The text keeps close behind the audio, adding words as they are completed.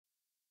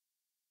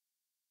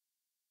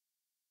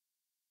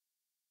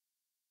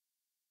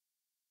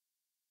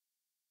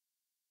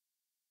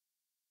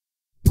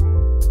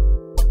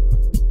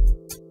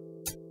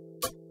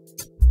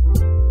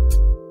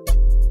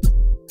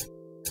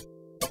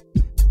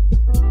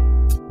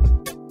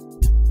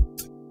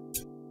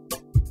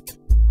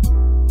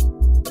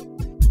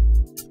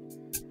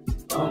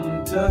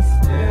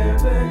just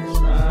living,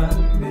 trying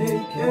to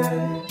make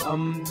it.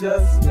 I'm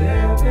just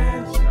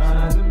living,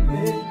 trying to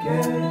make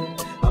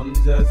it. I'm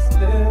just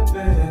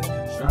living,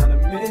 trying to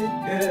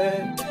make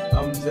it.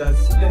 I'm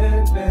just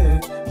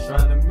living,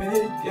 trying to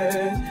make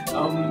it.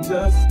 I'm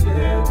just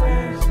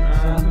living,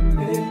 trying to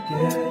make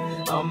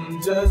it.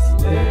 I'm just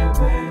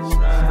living,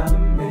 trying to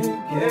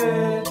make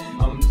it.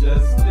 I'm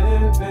just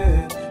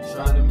living,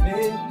 trying to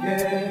make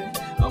it.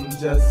 I'm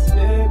just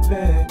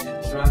living,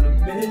 trying to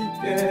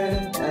make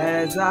it.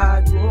 As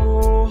I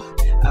grow,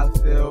 I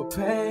feel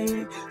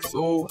pain,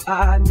 so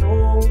I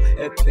know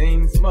that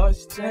things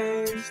must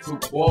change. To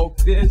walk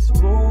this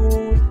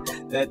road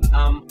that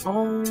I'm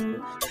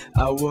on,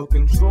 I will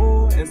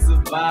control and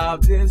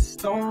survive this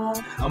storm.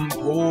 I'm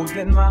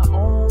holding my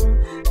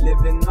own,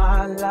 living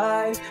my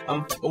life.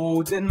 I'm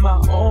folding my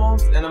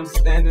arms and I'm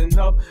standing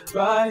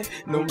upright.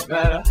 No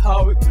matter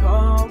how it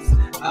comes,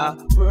 I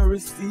will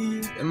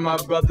receive. In my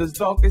brother's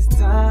darkest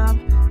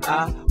time,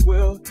 I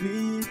will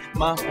lead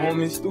my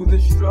homies through the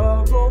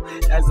struggle.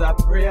 As I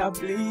pray, I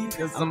bleed,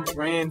 cause I'm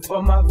praying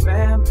for my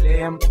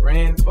family, I'm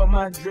praying for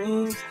my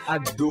dreams. I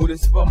do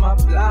this for my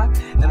block,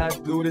 and I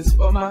do this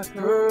for my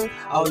girl.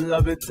 I'll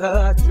love it till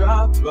I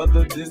drop,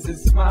 brother, this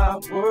is my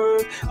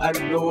word. I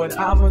know what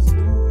I must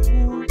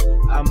do,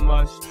 I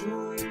must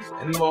choose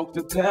and walk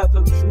the path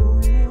of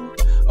truth,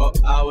 or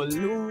I will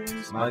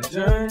lose my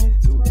journey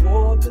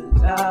toward the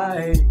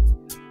light.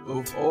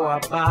 Before I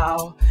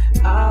bow,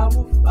 I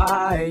will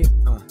fight.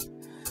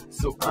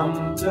 So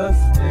I'm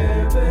just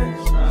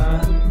living,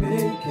 trying to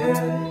make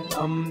it.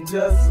 I'm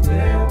just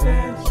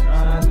living,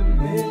 trying to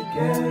make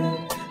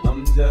it.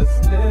 I'm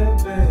just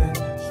living,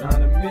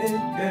 trying to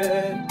make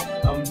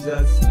it. I'm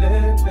just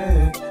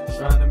living,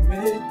 trying to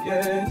make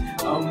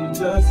it. I'm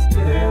just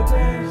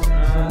living,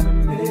 trying to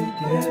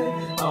make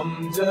it.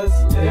 I'm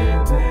just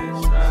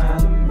living,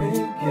 trying to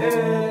make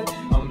it.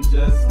 I'm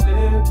just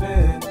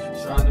living,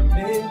 trying to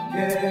make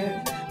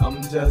it.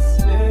 I'm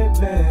just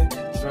living,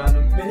 trying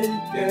to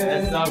make it.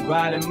 As I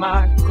ride in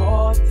my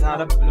car,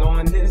 tired of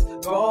blowing this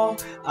call,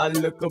 I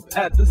look up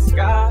at the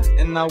sky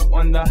and I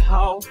wonder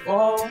how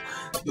far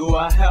do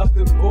I have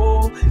to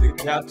go to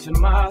capture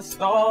my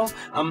star.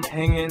 I'm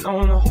hanging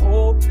on a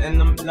hope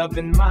and I'm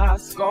loving my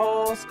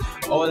scars.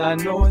 All I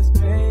know is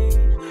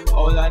pain,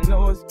 all I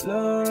know is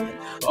blood,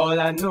 all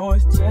I know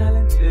is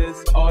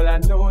challenges, all I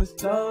know is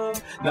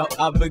love. Now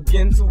I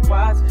begin to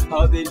watch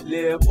how they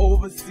live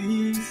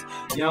overseas.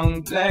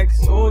 Young black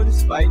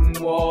soldiers fighting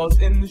wars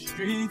in the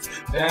streets.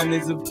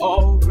 Families of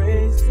all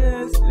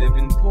races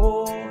living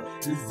poor.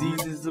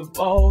 Diseases of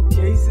all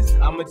cases.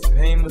 How much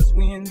pain must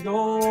we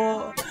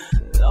endure?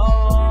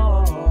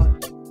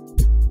 Lord,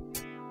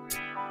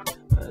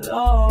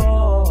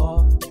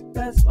 Lord,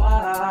 that's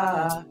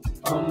why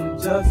I'm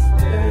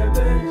just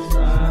living,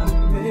 trying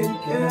to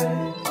make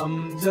it.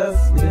 I'm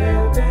just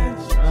living,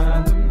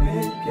 trying to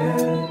make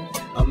it.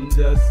 I'm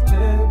just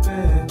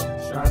living,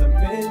 trying to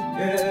make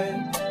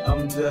it.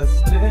 I'm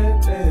just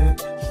living,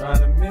 trying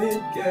to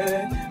make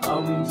it.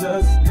 I'm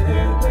just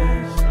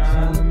living,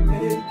 trying to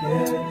make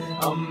it.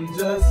 I'm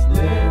just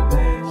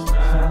living,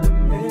 trying to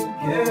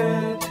make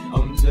it.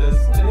 I'm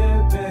just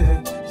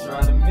living,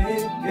 trying to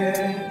make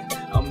it.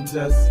 I'm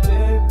just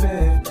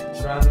living,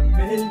 trying to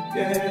make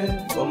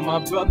it. For my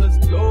brother's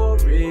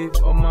glory,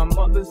 for my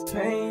mother's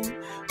pain,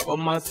 for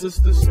my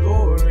sister's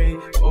story,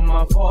 for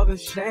my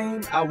father's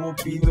shame. I will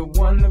be the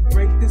one to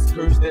break this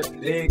curse that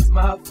plagues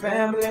my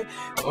family.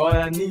 God,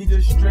 I need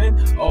your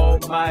strength,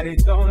 Almighty,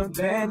 don't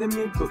abandon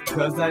me,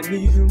 because I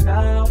need you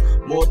now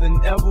more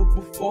than ever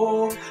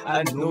before.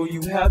 I know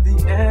you have the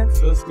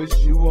answers,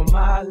 cause you are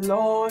my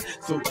Lord,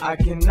 so I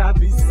cannot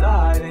be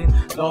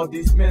silent. Lord,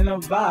 these men are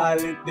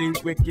violent, they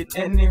wicked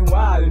and they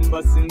wildin',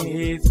 busting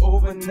heads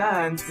over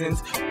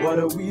nonsense. What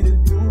are we to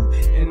do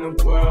in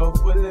a world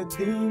full of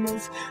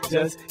demons?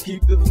 Just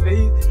keep the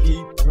faith,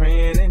 keep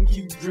praying and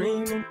keep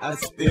dreaming. I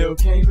still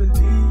can't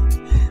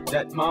believe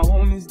that my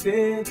homie's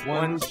dead.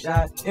 One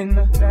shot in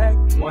the back,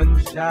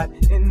 one shot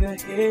in the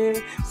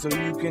head. So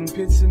you can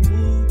picture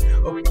me,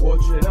 a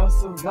portrait of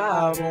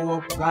survival,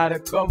 a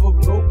product of a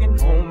broken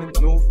home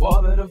and no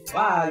father to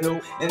follow.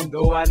 And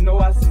though I know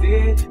I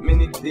said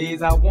many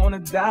days I wanna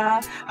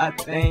die, I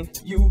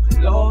thank you,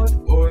 Lord,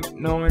 for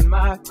ignoring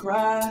my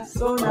cry.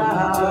 So now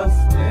I'm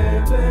just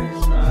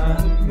living,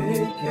 trying to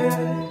make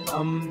it.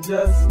 I'm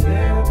just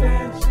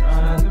living,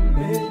 trying to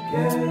make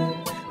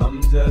it.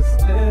 I'm just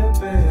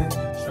living,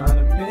 trying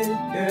to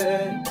make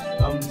it.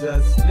 I'm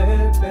just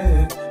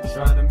living,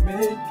 trying to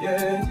make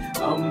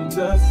it. I'm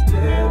just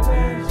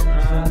living,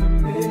 trying to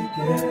make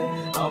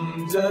it.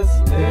 I'm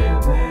just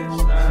living,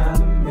 trying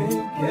to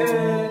make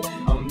it.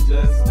 I'm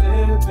just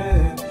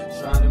living,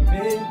 trying to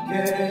make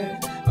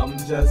it. I'm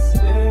just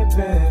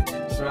living,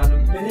 trying to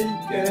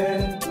make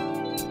it.